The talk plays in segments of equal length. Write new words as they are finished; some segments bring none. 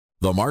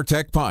The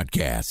MarTech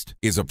Podcast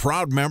is a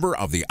proud member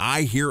of the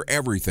I Hear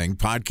Everything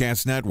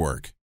Podcast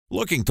Network.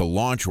 Looking to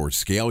launch or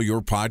scale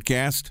your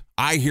podcast?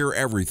 I Hear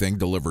Everything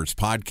delivers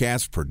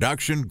podcast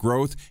production,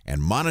 growth,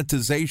 and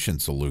monetization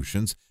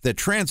solutions that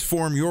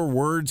transform your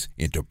words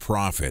into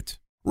profit.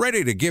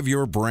 Ready to give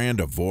your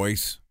brand a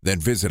voice? Then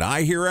visit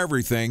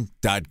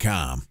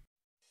iheareverything.com.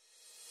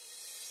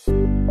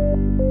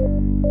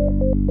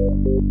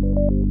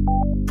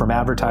 From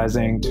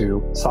advertising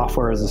to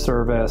software as a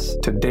service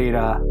to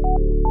data.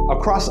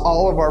 Across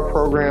all of our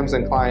programs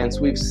and clients,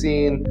 we've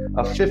seen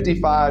a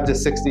 55 to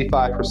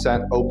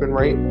 65% open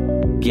rate.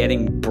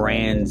 Getting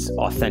brands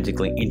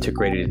authentically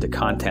integrated into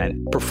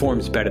content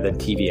performs better than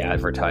TV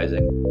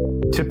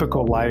advertising.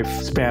 Typical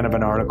lifespan of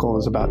an article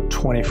is about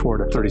 24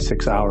 to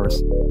 36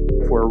 hours.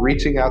 If we're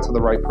reaching out to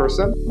the right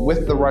person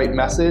with the right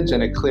message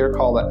and a clear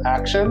call to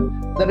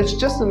action, then it's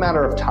just a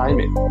matter of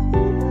timing.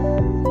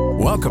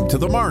 Welcome to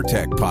the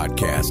MarTech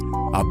Podcast,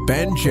 a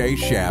Ben J.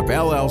 Schaap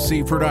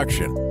LLC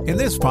production. In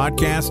this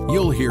podcast,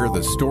 you'll hear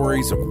the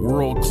stories of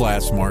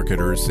world-class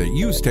marketers that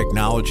use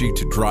technology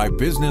to drive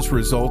business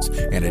results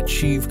and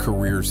achieve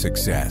career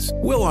success.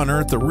 We'll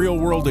unearth the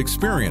real-world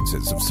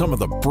experiences of some of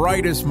the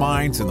brightest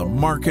minds in the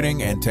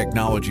marketing and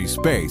technology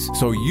space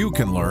so you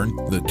can learn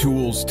the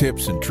tools,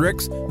 tips, and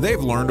tricks they've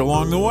learned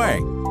along the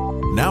way.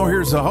 Now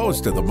here's the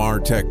host of the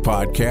MarTech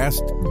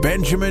Podcast,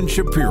 Benjamin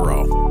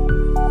Shapiro.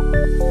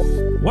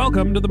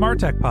 Welcome to the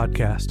MarTech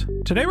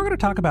Podcast. Today we're going to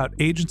talk about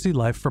agency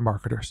life for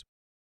marketers.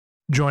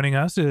 Joining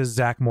us is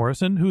Zach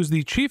Morrison, who's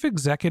the Chief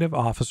Executive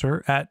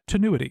Officer at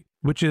Tinuiti,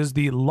 which is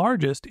the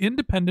largest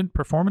independent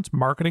performance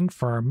marketing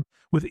firm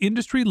with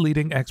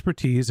industry-leading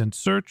expertise in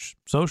search,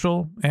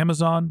 social,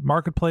 Amazon,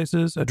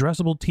 marketplaces,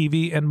 addressable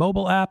TV and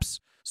mobile apps,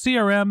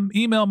 CRM,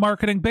 email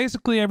marketing,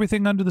 basically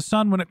everything under the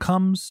sun when it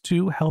comes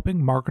to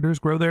helping marketers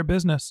grow their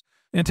business.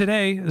 And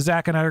today,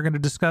 Zach and I are going to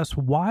discuss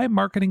why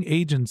marketing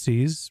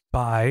agencies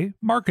buy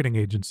marketing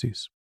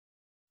agencies.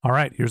 All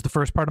right, here's the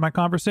first part of my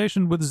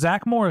conversation with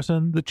Zach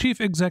Morrison, the Chief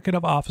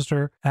Executive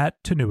Officer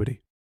at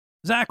Tinuiti.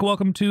 Zach,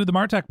 welcome to the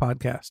MarTech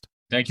Podcast.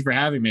 Thank you for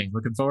having me.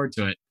 Looking forward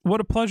to it.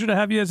 What a pleasure to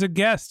have you as a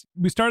guest.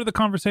 We started the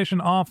conversation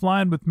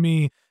offline with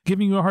me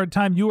giving you a hard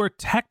time. You are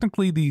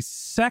technically the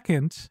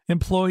second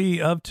employee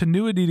of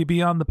Tinuiti to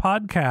be on the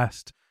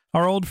podcast.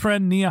 Our old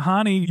friend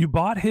Niahani, you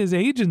bought his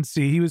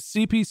agency. He was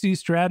CPC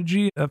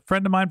Strategy, a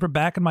friend of mine from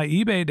back in my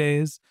eBay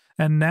days.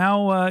 And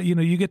now,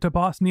 you get to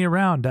boss Nia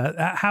around.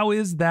 How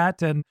is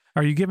that? And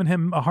are you giving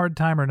him a hard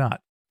time or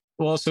not?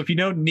 Well, so if you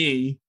know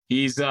Nia,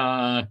 he's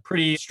a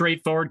pretty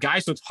straightforward guy.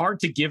 So it's hard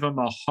to give him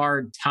a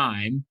hard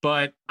time.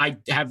 But I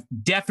have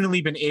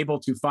definitely been able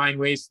to find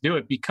ways to do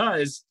it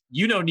because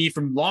you know Nia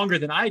from longer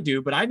than I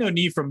do. But I know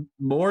Nia from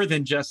more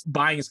than just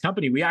buying his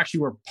company. We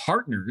actually were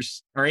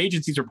partners. Our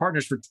agencies were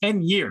partners for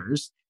 10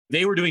 years.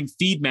 They were doing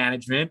feed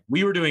management.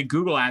 We were doing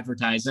Google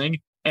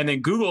advertising. And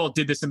then Google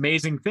did this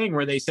amazing thing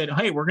where they said,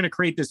 hey, we're going to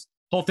create this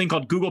whole thing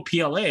called Google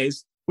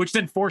PLAs, which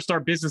then forced our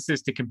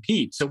businesses to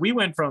compete. So we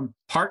went from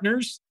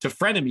partners to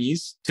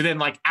frenemies to then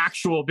like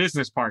actual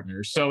business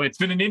partners. So it's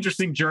been an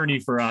interesting journey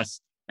for us.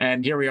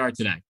 And here we are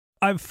today.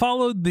 I've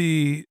followed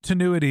the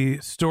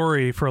Tinuiti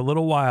story for a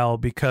little while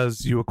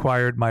because you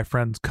acquired my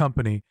friend's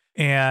company.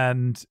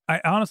 And I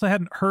honestly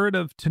hadn't heard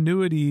of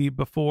Tinuiti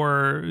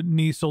before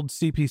Nia sold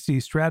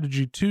CPC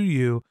Strategy to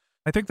you.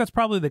 I think that's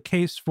probably the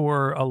case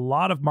for a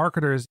lot of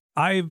marketers.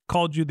 I've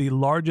called you the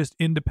largest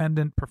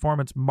independent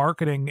performance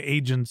marketing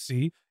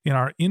agency in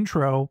our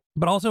intro,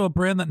 but also a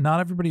brand that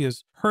not everybody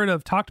has heard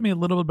of. Talk to me a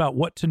little bit about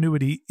what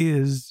Tinuiti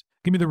is.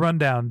 Give me the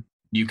rundown.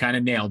 You kind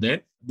of nailed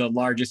it. The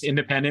largest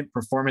independent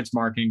performance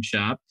marketing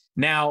shop.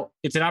 Now,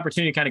 it's an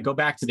opportunity to kind of go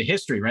back to the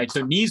history, right?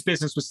 So Nia's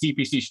business was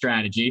CPC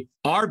Strategy.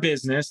 Our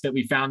business that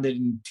we founded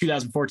in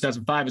 2004,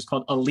 2005 is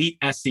called Elite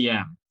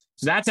SEM.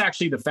 So that's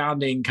actually the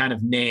founding kind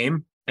of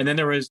name. And then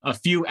there was a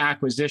few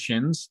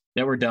acquisitions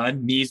that were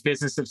done. Nia's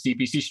business of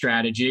CPC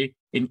Strategy,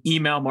 an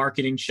email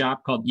marketing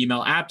shop called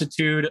Email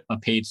Aptitude, a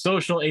paid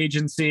social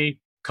agency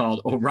called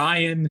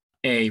Orion,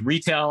 a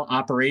retail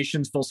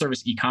operations full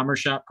service e-commerce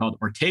shop called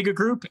Ortega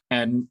Group,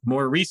 and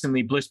more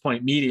recently, Bliss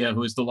Point Media,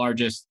 who is the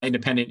largest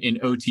independent in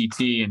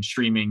OTT and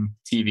streaming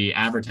TV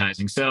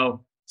advertising.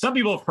 So some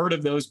people have heard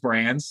of those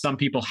brands. Some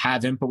people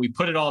haven't, but we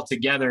put it all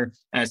together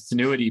as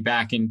Tinuiti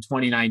back in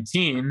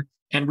 2019.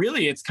 And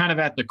really, it's kind of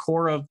at the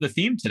core of the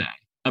theme today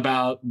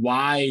about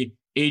why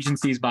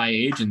agencies buy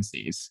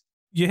agencies.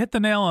 You hit the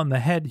nail on the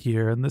head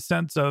here in the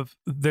sense of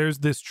there's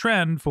this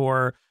trend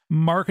for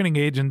marketing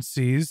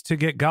agencies to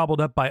get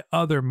gobbled up by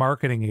other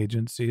marketing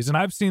agencies. And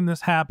I've seen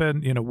this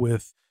happen,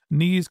 with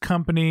Nia's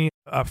company.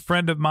 A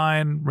friend of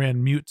mine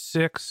ran Mute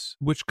 6,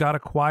 which got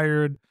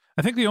acquired.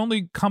 I think the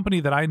only company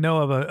that I know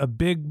of, a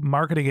big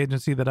marketing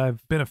agency that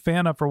I've been a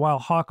fan of for a while,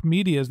 Hawk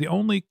Media, is the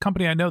only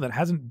company I know that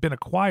hasn't been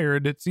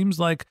acquired. It seems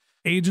like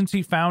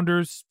agency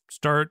founders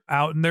start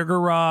out in their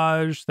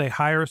garage, they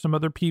hire some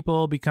other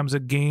people, becomes a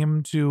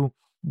game to,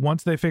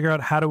 once they figure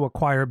out how to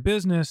acquire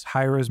business,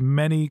 hire as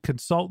many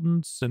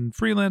consultants and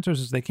freelancers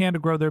as they can to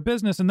grow their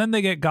business, and then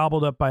they get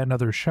gobbled up by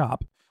another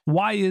shop.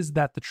 Why is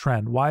that the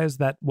trend? Why is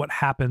that what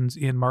happens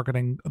in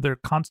marketing, their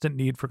constant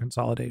need for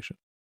consolidation?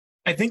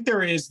 I think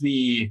there is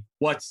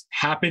what's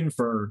happened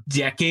for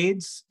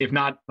decades, if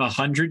not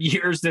 100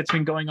 years, that's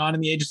been going on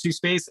in the agency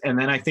space. And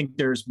then I think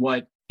there's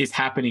what is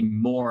happening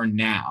more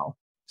now.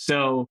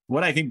 So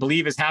what I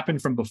believe has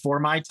happened from before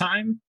my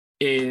time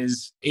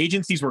is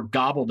agencies were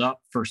gobbled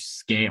up for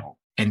scale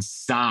and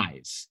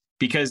size.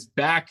 Because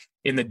back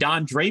in the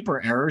Don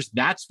Draper eras,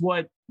 that's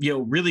what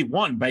really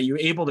won. By you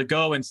able to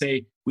go and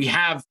say, we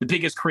have the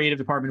biggest creative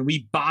department,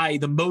 we buy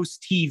the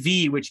most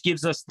TV, which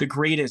gives us the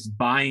greatest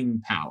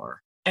buying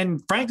power.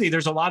 And frankly,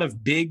 there's a lot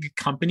of big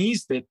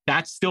companies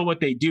that's still what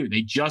they do.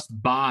 They just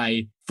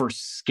buy for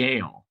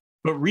scale.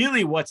 But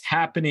really what's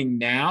happening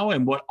now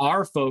and what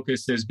our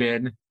focus has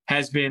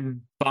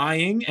been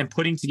buying and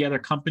putting together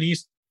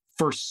companies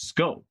for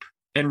scope.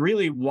 And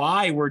really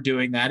why we're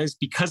doing that is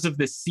because of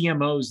the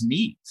CMO's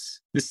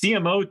needs. The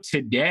CMO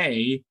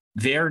today,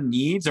 their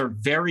needs are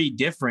very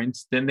different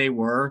than they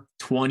were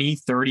 20,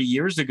 30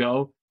 years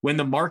ago when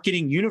the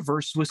marketing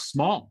universe was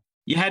small.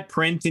 You had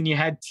print and you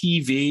had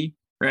TV,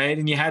 right?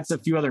 And you had a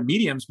few other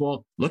mediums.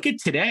 Well, look at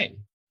today.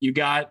 You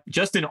got,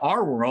 just in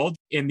our world,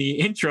 in the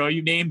intro,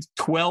 you named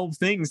 12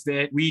 things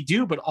that we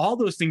do, but all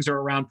those things are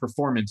around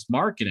performance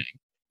marketing.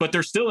 But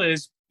there still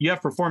is, you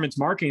have performance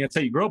marketing, that's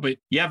how you grow, but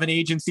you have an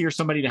agency or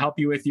somebody to help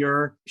you with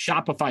your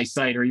Shopify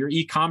site or your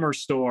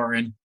e-commerce store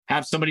and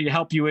have somebody to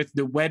help you with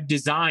the web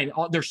design.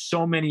 There's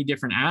so many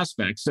different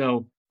aspects.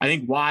 So I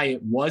think why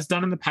it was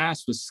done in the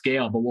past was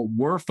scale, but what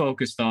we're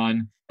focused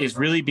on is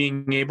really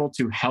being able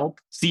to help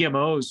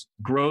CMOs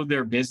grow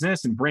their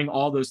business and bring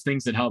all those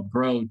things that help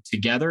grow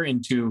together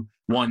into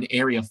one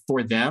area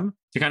for them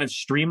to kind of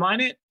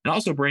streamline it and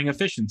also bring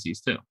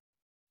efficiencies too.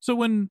 So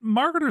when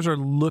marketers are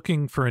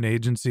looking for an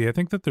agency, I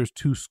think that there's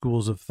two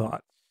schools of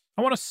thought.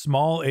 I want a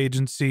small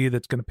agency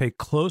that's going to pay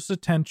close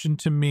attention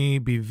to me,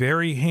 be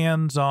very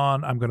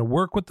hands-on. I'm going to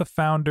work with the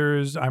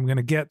founders. I'm going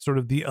to get sort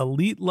of the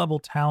elite level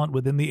talent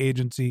within the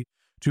agency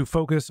to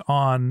focus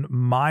on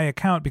my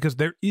account because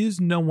there is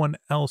no one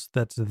else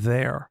that's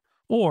there.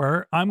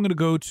 Or I'm going to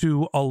go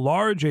to a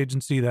large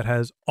agency that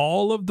has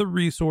all of the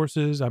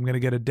resources. I'm going to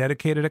get a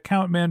dedicated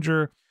account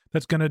manager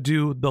that's going to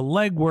do the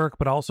legwork,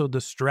 but also the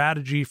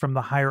strategy from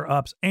the higher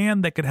ups,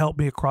 and that could help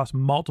me across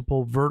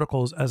multiple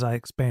verticals as I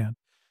expand.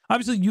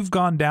 Obviously, you've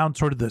gone down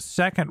sort of the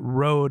second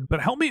road, but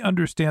help me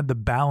understand the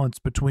balance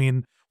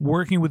between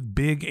working with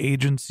big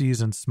agencies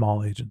and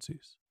small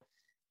agencies.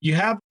 You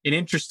have an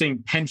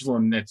interesting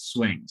pendulum that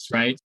swings,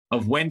 right?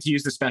 Of when to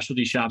use the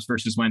specialty shops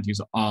versus when to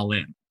use all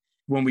in.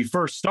 When we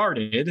first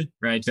started,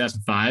 right,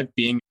 2005,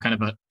 being kind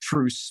of a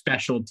true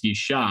specialty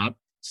shop,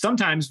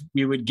 sometimes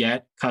we would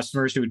get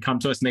customers who would come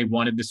to us and they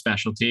wanted the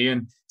specialty.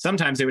 And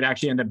sometimes they would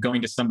actually end up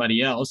going to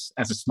somebody else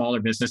as a smaller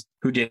business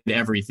who did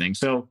everything.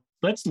 So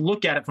let's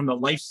look at it from the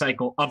life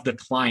cycle of the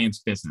client's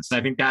business.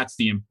 I think that's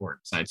the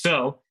important side.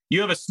 So you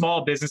have a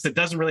small business that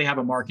doesn't really have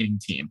a marketing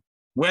team,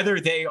 whether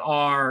they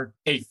are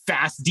a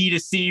fast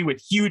D2C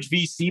with huge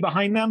VC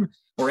behind them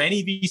or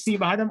any VC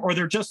behind them, or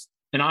they're just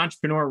an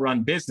entrepreneur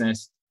run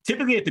business.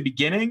 Typically at the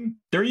beginning,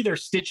 they're either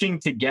stitching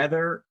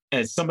together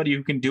as somebody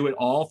who can do it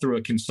all through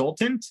a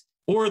consultant,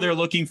 or they're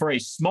looking for a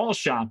small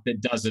shop that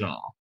does it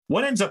all.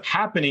 What ends up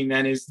happening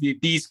then is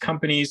these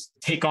companies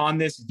take on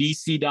this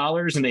VC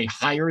dollars and they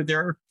hire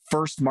their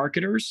first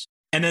marketers.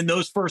 And then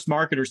those first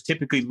marketers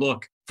typically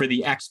look for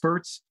the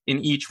experts in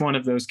each one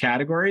of those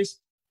categories.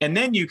 And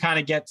then you kind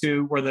of get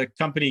to where the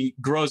company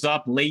grows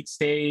up late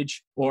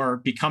stage or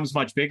becomes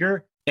much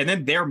bigger. And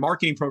then their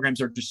marketing programs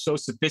are just so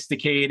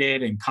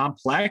sophisticated and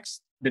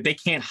complex that they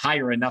can't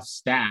hire enough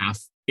staff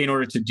in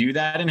order to do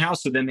that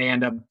in-house. So then they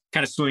end up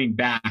kind of swinging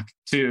back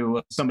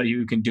to somebody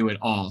who can do it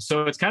all.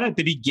 So it's kind of at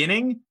the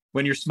beginning.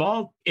 When you're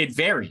small, it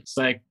varies.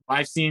 Like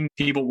I've seen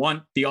people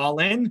want the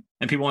all-in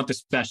and people want the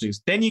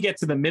specialties. Then you get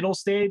to the middle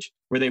stage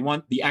where they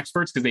want the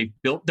experts because they've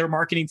built their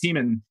marketing team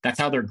and that's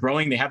how they're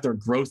growing. They have their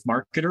growth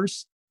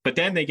marketers. But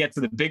then they get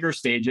to the bigger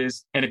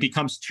stages and it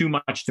becomes too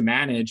much to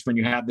manage when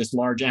you have this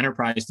large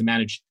enterprise to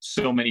manage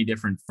so many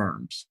different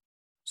firms.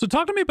 So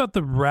talk to me about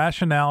the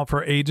rationale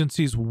for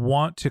agencies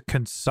want to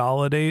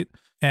consolidate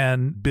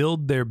and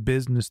build their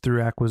business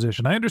through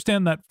acquisition. I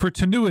understand that for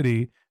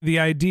Tinuiti, the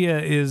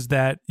idea is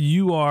that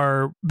you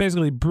are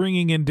basically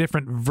bringing in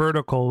different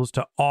verticals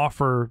to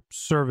offer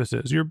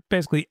services. You're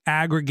basically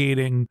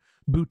aggregating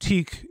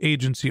boutique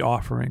agency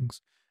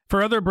offerings.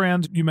 For other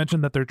brands, you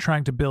mentioned that they're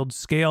trying to build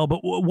scale, but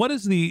what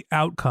is the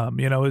outcome?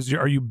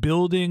 Are you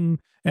building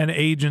an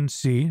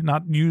agency,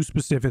 not you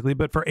specifically,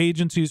 but for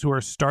agencies who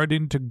are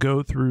starting to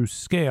go through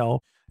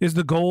scale? Is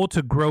the goal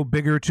to grow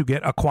bigger to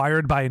get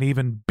acquired by an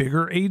even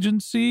bigger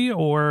agency?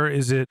 Or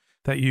is it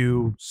that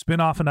you spin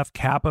off enough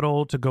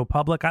capital to go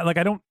public?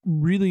 I don't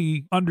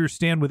really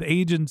understand with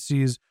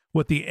agencies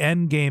what the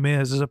end game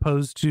is, as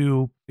opposed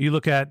to you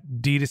look at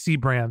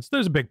D2C brands.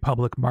 There's a big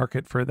public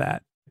market for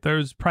that.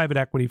 There's private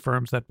equity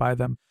firms that buy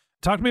them.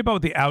 Talk to me about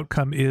what the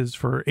outcome is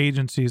for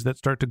agencies that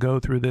start to go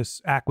through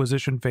this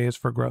acquisition phase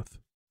for growth.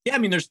 Yeah, I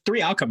mean, there's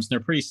three outcomes. And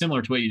they're pretty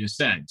similar to what you just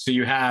said. So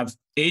you have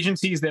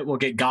agencies that will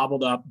get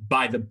gobbled up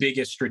by the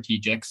biggest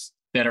strategics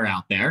that are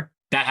out there.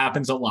 That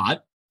happens a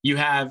lot. You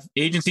have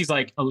agencies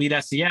like Elite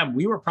SEM.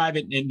 We were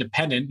private and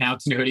independent, now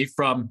Tinuiti,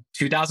 from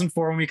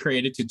 2004 when we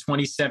created to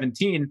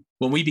 2017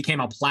 when we became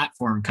a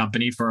platform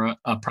company for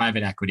a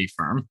private equity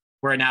firm.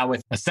 We're now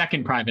with a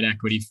second private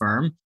equity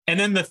firm. And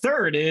then the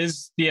third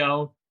is,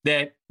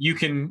 that you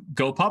can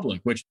go public,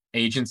 which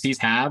agencies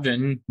have,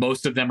 and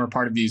most of them are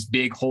part of these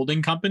big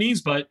holding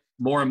companies. But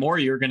more and more,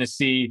 you're going to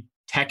see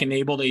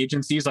tech-enabled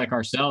agencies like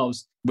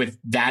ourselves with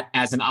that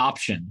as an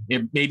option.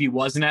 It maybe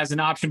wasn't as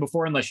an option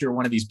before, unless you're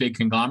one of these big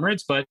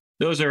conglomerates, but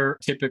those are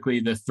typically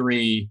the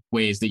three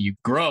ways that you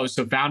grow.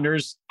 So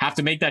founders have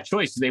to make that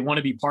choice. Do they want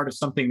to be part of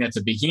something that's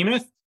a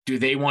behemoth? Do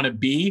they want to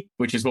be,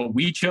 which is what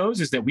we chose,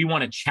 is that we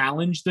want to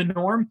challenge the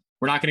norm.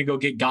 We're not going to go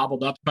get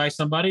gobbled up by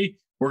somebody.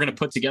 We're going to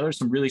put together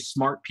some really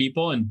smart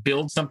people and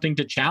build something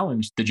to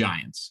challenge the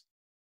giants.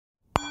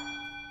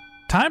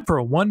 Time for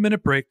a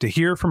 1-minute break to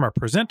hear from our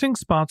presenting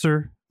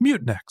sponsor,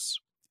 Mutinex.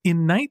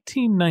 In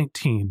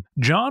 1919,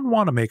 John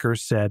Wanamaker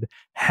said,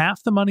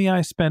 "Half the money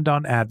I spend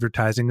on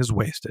advertising is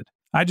wasted.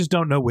 I just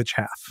don't know which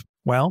half."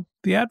 Well,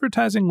 the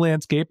advertising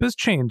landscape has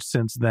changed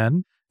since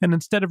then, and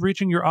instead of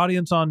reaching your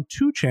audience on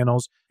 2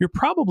 channels, you're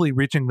probably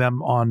reaching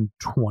them on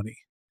 20.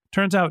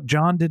 Turns out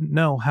John didn't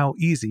know how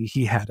easy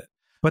he had it.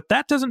 But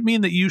that doesn't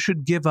mean that you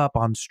should give up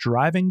on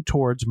striving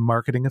towards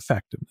marketing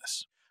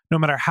effectiveness. No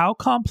matter how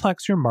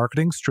complex your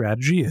marketing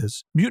strategy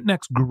is,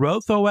 Mutinex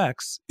Growth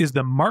OX is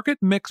the market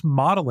mix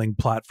modeling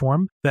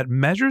platform that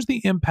measures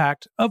the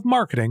impact of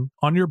marketing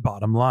on your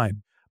bottom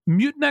line.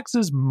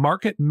 Mutinex's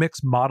market mix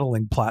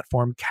modeling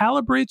platform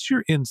calibrates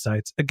your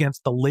insights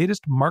against the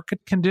latest market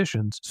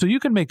conditions so you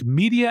can make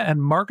media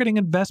and marketing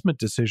investment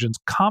decisions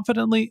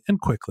confidently and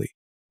quickly.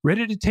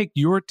 Ready to take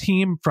your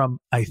team from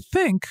I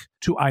think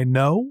to I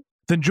know?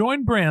 Then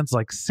join brands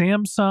like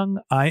Samsung,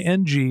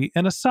 ING,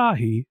 and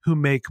Asahi who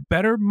make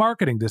better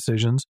marketing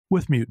decisions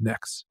with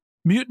Mutinex.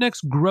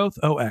 Mutinex Growth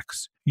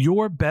OX.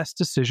 Your best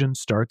decision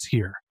starts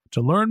here. To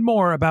learn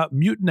more about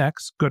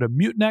Mutinex, go to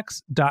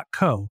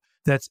mutinex.co.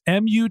 That's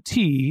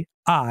MUTINEX.co.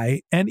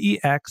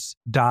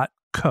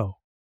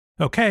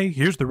 Okay,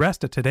 here's the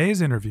rest of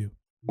today's interview.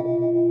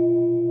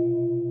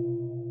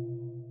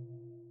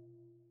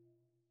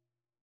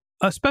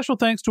 A special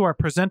thanks to our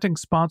presenting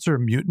sponsor,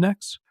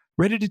 Mutinex.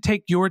 Ready to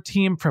take your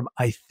team from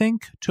I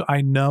think to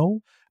I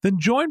know? Then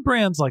join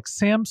brands like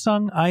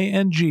Samsung,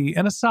 ING,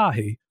 and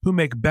Asahi who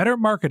make better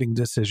marketing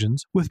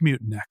decisions with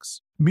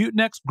Mutinex.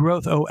 Mutinex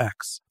Growth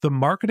OX, the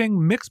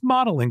marketing mix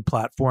modeling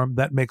platform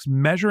that makes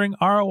measuring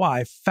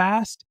ROI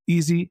fast,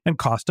 easy, and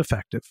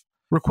cost-effective.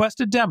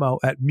 Request a demo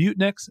at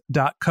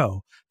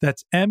mutinex.co.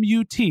 That's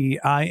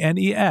MUTINEX.co.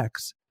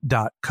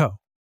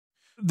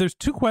 There's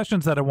 2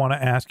 questions that I want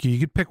to ask you.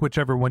 You could pick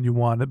whichever one you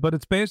want, but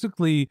it's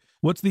basically,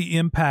 what's the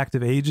impact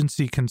of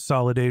agency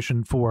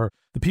consolidation for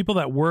the people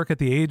that work at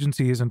the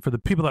agencies and for the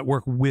people that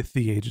work with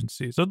the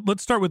agencies? So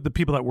let's start with the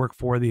people that work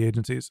for the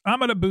agencies.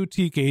 I'm at a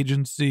boutique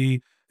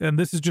agency, and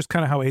this is just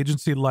kind of how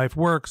agency life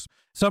works.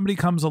 Somebody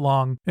comes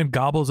along and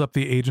gobbles up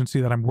the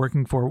agency that I'm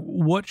working for.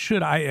 What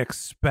should I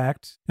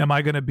expect? Am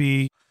I going to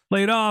be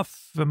laid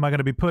off? Am I going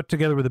to be put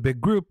together with a big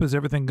group? Is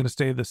everything going to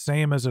stay the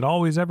same as it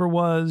always ever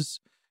was?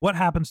 What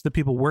happens to the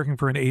people working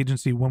for an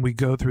agency when we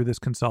go through this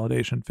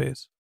consolidation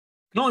phase?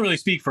 I can only really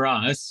speak for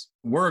us.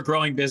 We're a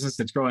growing business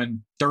that's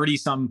growing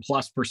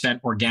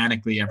 30-some+%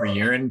 organically every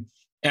year. And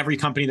every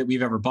company that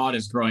we've ever bought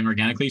is growing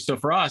organically. So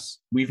for us,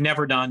 we've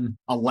never done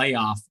a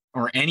layoff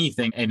or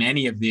anything in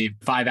any of the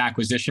 5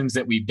 acquisitions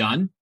that we've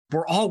done.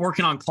 We're all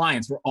working on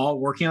clients. We're all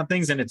working on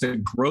things, and it's a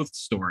growth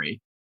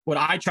story. What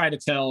I try to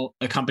tell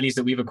the companies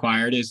that we've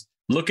acquired is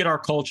look at our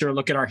culture,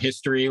 look at our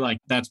history, like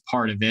that's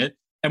part of it.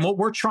 And what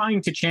we're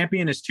trying to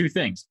champion is 2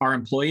 things, our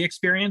employee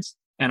experience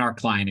and our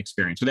client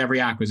experience with every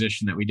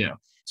acquisition that we do.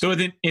 So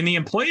in the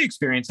employee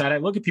experience side, I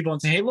look at people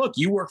and say, hey, look,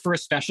 you work for a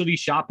specialty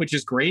shop, which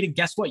is great. And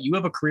guess what? You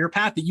have a career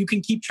path that you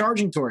can keep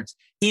charging towards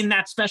in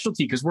that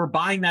specialty because we're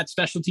buying that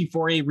specialty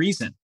for a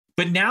reason.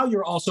 But now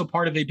you're also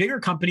part of a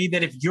bigger company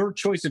that if your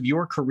choice of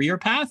your career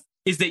path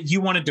is that you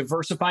want to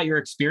diversify your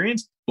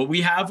experience, well, we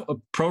have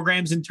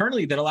programs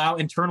internally that allow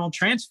internal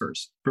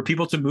transfers for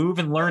people to move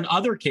and learn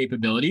other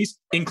capabilities,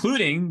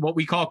 including what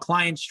we call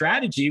client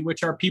strategy,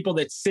 which are people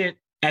that sit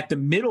at the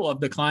middle of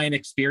the client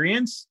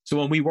experience. So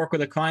when we work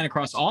with a client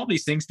across all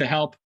these things to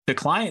help the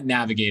client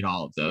navigate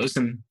all of those.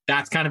 And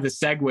that's kind of the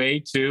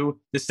segue to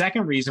the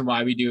second reason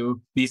why we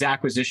do these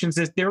acquisitions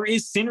is there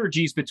is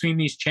synergies between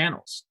these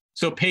channels.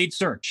 So paid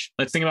search,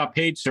 let's think about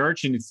paid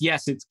search. And it's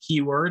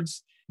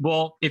keywords.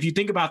 Well, if you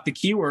think about the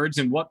keywords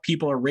and what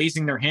people are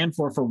raising their hand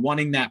for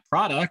wanting that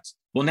product,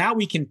 well, now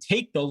we can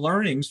take the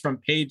learnings from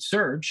paid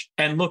search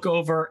and look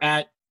over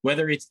at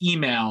whether it's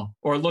email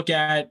or look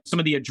at some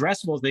of the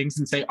addressable things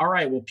and say, all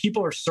right, well,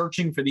 people are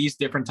searching for these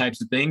different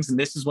types of things, and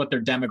this is what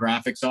their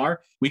demographics are.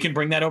 We can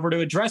bring that over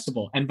to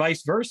addressable and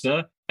vice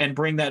versa and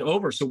bring that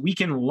over. So we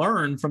can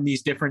learn from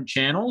these different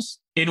channels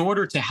in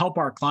order to help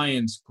our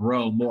clients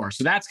grow more.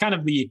 So that's kind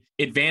of the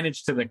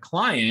advantage to the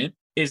client.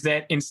 is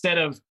that instead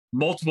of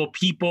multiple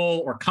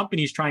people or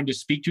companies trying to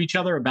speak to each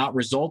other about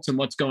results and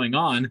what's going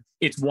on,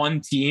 it's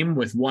one team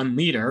with one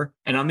leader.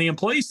 And on the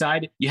employee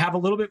side, you have a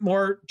little bit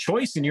more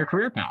choice in your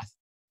career path.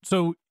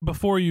 So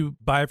before you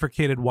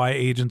bifurcated why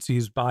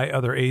agencies buy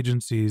other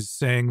agencies,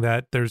 saying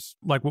that there's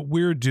like what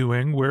we're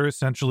doing, we're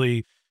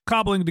essentially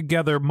cobbling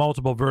together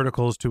multiple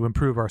verticals to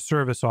improve our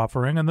service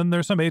offering. And then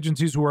there's some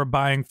agencies who are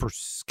buying for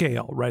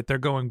scale, right? They're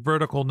going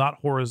vertical, not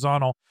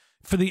horizontal.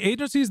 For the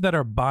agencies that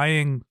are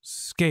buying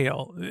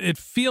scale, it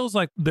feels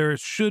like there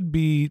should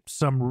be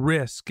some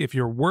risk if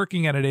you're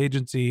working at an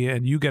agency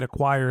and you get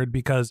acquired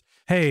because,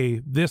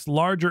 hey, this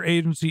larger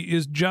agency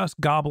is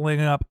just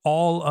gobbling up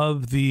all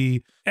of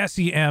the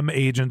SEM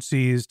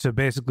agencies to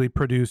basically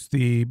produce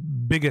the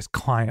biggest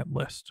client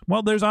list.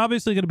 Well, there's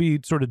obviously going to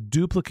be sort of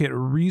duplicate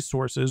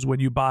resources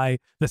when you buy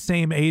the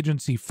same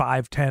agency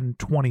 5, 10,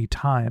 20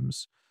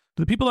 times.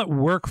 The people that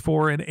work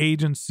for an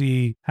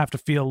agency have to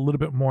feel a little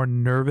bit more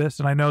nervous.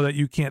 And I know that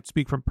you can't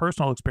speak from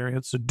personal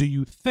experience. So do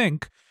you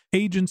think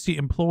agency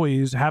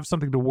employees have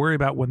something to worry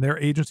about when their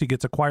agency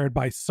gets acquired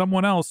by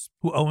someone else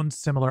who owns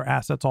similar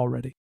assets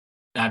already?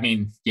 I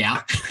mean,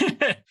 yeah,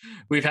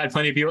 we've had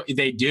plenty of people,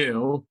 they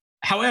do.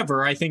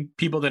 However, I think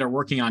people that are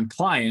working on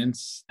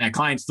clients,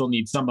 clients still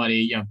need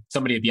somebody,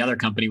 somebody at the other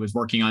company was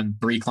working on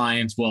 3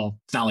 clients. Well,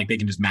 it's not like they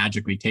can just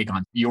magically take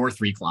on your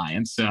 3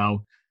 clients.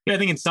 So I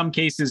think in some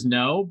cases,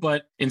 no,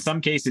 but in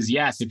some cases,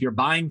 yes. If you're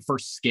buying for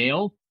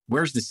scale,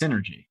 where's the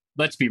synergy?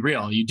 Let's be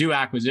real. You do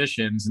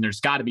acquisitions and there's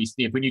got to be,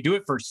 when you do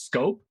it for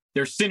scope,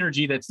 there's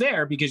synergy that's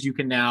there because you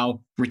can now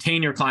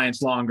retain your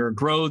clients longer,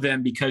 grow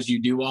them because you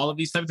do all of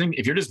these types of things.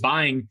 If you're just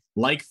buying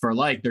like for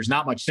like, there's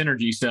not much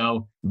synergy.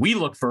 So we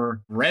look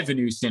for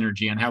revenue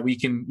synergy on how we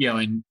can,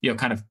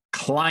 kind of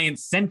client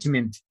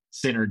sentiment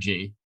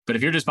synergy. But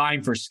if you're just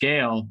buying for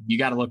scale, you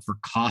got to look for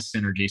cost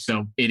synergy.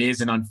 So it is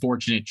an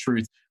unfortunate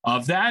truth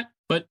of that,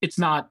 but it's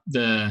not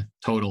the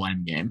total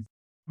end game.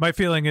 My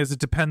feeling is it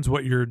depends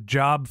what your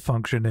job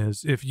function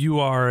is. If you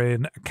are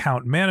an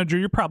account manager,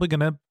 you're probably going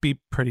to be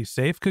pretty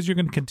safe because you're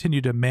going to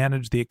continue to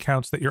manage the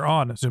accounts that you're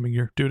on, assuming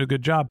you're doing a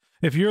good job.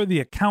 If you're the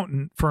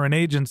accountant for an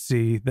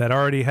agency that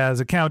already has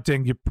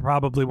accounting, you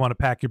probably want to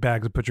pack your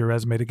bags and put your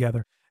resume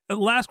together.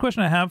 Last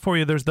question I have for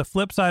you. There's the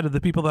flip side of the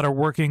people that are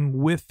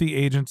working with the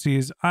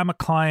agencies. I'm a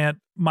client.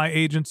 My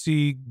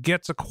agency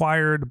gets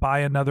acquired by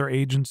another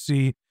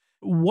agency.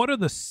 What are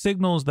the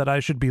signals that I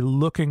should be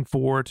looking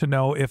for to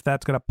know if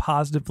that's going to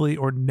positively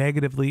or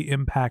negatively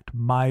impact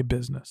my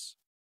business?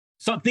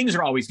 So things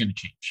are always going to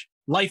change.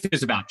 Life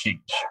is about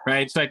change,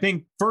 right? So I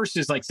think first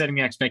is like setting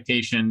the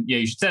expectation. Yeah,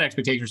 you should set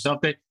expectation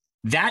yourself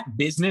that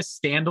business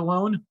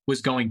standalone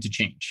was going to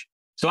change.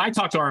 So I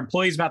talk to our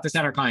employees about this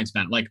and our clients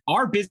about it. Like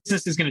our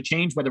business is going to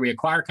change whether we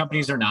acquire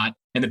companies or not.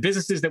 And the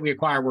businesses that we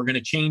acquire, we're going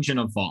to change and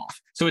evolve.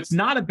 So it's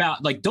not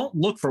about don't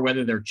look for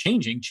whether they're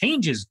changing.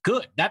 Change is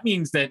good. That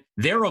means that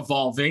they're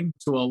evolving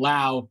to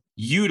allow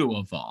you to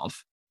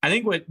evolve. I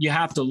think what you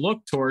have to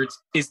look towards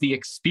is the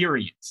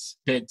experience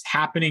that's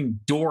happening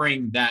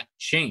during that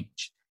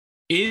change.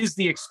 Is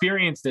the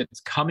experience that's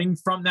coming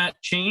from that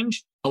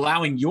change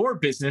allowing your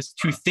business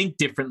to think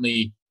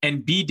differently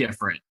and be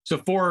different? So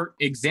for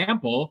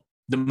example,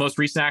 the most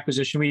recent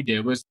acquisition we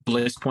did was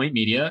Bliss Point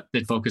Media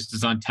that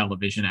focuses on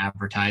television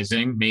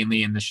advertising,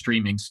 mainly in the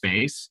streaming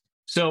space.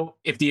 So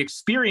if the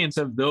experience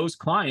of those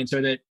clients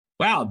are that,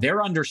 wow,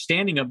 their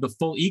understanding of the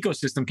full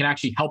ecosystem can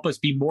actually help us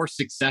be more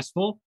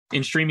successful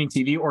in streaming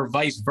TV or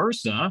vice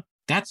versa,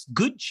 that's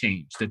good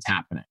change that's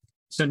happening.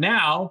 So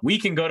now we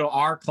can go to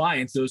our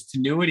clients, those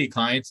Tinuiti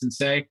clients, and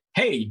say,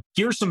 hey,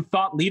 here's some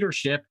thought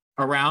leadership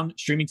around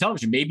streaming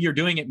television. Maybe you're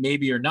doing it,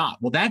 maybe you're not.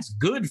 Well, that's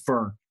good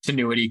for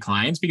Tinuiti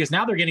clients because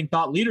now they're getting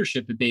thought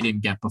leadership that they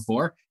didn't get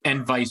before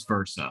and vice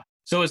versa.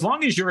 So as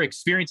long as your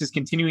experience is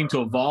continuing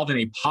to evolve in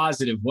a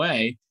positive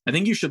way, I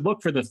think you should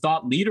look for the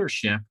thought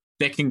leadership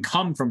that can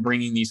come from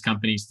bringing these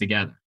companies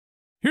together.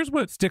 Here's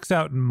what sticks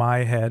out in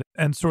my head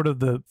and sort of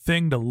the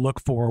thing to look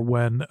for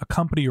when a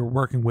company you're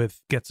working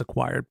with gets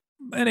acquired.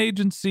 An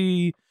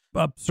agency,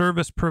 a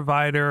service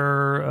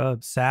provider, a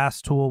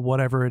SaaS tool,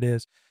 whatever it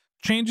is.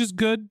 Change is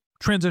good.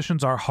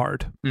 Transitions are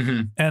hard.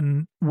 Mm-hmm.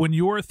 And when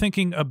you're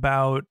thinking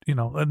about,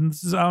 and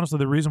this is honestly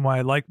the reason why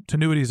I like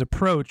Tinuiti's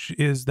approach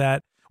is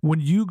that when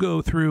you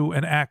go through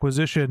an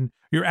acquisition,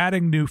 you're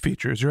adding new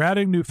features, you're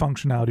adding new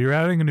functionality, you're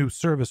adding a new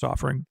service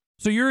offering.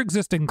 So your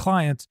existing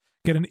clients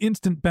get an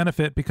instant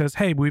benefit because,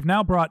 hey, we've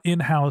now brought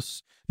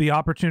in-house the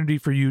opportunity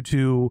for you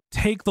to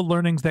take the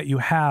learnings that you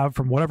have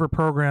from whatever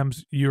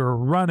programs you're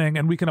running,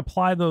 and we can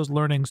apply those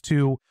learnings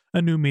to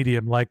a new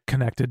medium like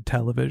connected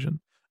television.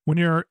 When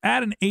you're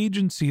at an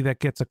agency that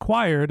gets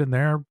acquired and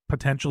they're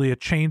potentially a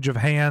change of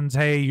hands,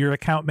 hey, your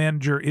account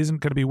manager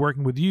isn't going to be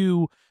working with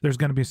you, there's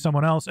going to be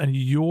someone else, and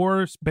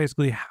you're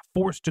basically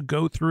forced to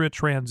go through a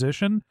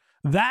transition,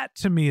 that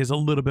to me is a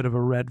little bit of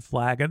a red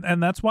flag.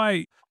 And that's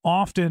why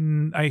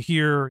often I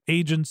hear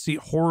agency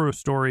horror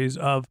stories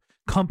of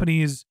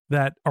companies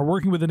that are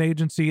working with an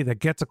agency that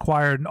gets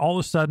acquired, and all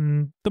of a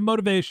sudden the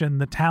motivation,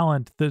 the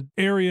talent, the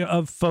area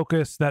of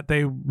focus that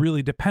they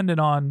really depended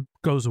on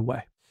goes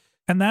away.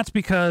 And that's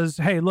because,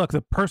 hey, look,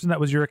 the person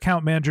that was your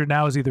account manager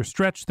now is either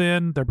stretched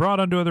thin, they're brought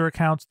onto other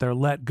accounts, they're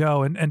let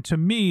go. And to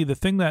me, the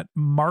thing that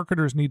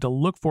marketers need to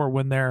look for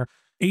when their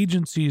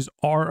agencies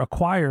are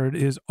acquired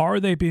is,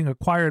 are they being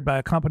acquired by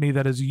a company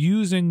that is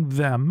using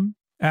them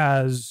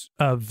as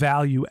a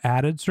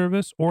value-added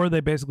service, or are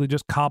they basically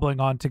just cobbling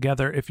on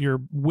together? If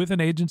you're with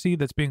an agency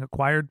that's being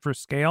acquired for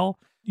scale,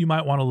 you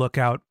might want to look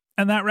out.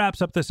 And that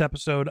wraps up this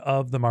episode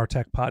of the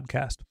MarTech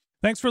Podcast.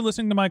 Thanks for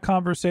listening to my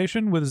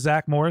conversation with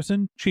Zach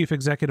Morrison, Chief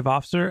Executive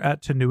Officer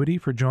at Tinuiti,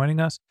 for joining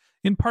us.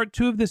 In part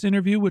 2 of this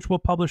interview, which we'll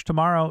publish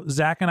tomorrow,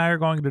 Zach and I are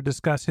going to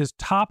discuss his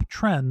top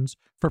trends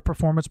for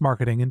performance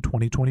marketing in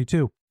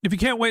 2022. If you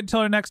can't wait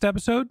until our next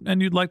episode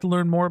and you'd like to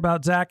learn more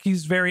about Zach,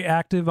 he's very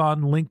active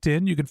on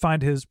LinkedIn. You can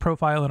find his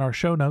profile in our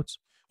show notes,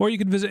 or you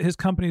can visit his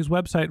company's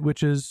website,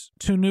 which is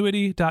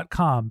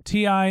tinuiti.com,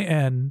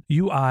 Tinuiti.com.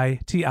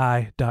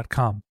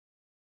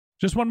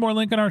 Just one more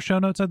link in our show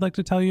notes I'd like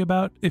to tell you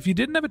about. If you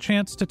didn't have a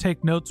chance to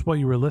take notes while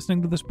you were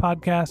listening to this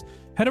podcast,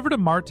 head over to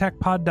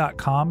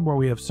martechpod.com, where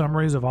we have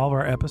summaries of all of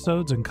our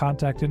episodes and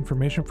contact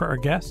information for our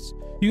guests.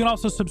 You can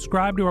also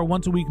subscribe to our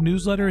once-a-week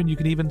newsletter, and you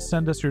can even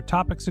send us your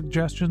topic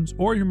suggestions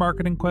or your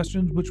marketing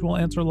questions, which we'll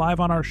answer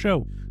live on our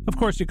show. Of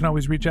course, you can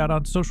always reach out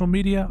on social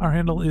media. Our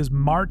handle is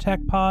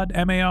martechpod,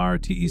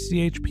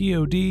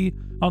 MarTechPod,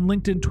 on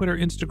LinkedIn, Twitter,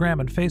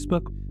 Instagram, and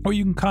Facebook. Or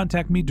you can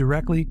contact me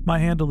directly. My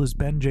handle is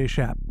Ben J.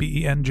 Shap,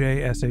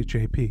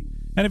 BenJShap.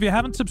 And if you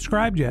haven't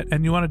subscribed yet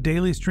and you want a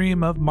daily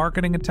stream of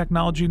marketing and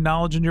technology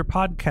knowledge in your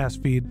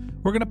podcast feed,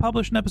 we're going to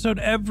publish an episode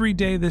every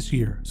day this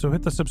year. So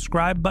hit the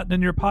subscribe button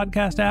in your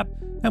podcast app,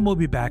 and we'll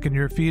be back in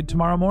your feed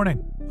tomorrow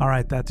morning. All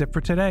right, that's it for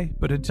today.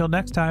 But until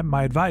next time,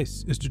 my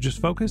advice is to just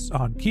focus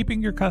on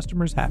keeping your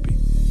customers happy.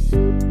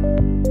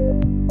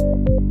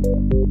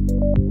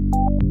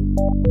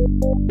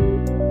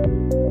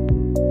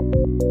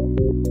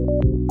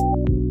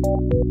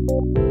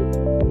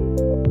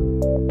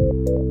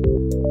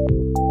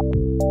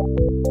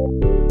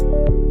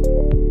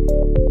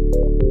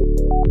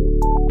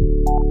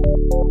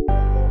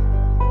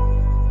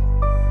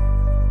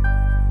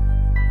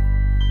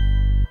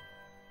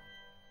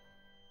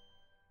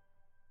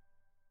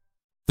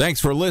 Thanks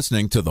for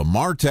listening to the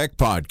MarTech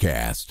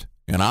Podcast,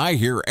 an I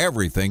Hear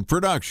Everything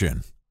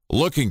production.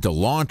 Looking to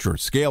launch or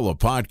scale a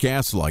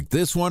podcast like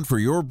this one for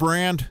your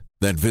brand?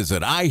 Then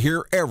visit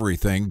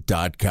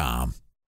iheareverything.com.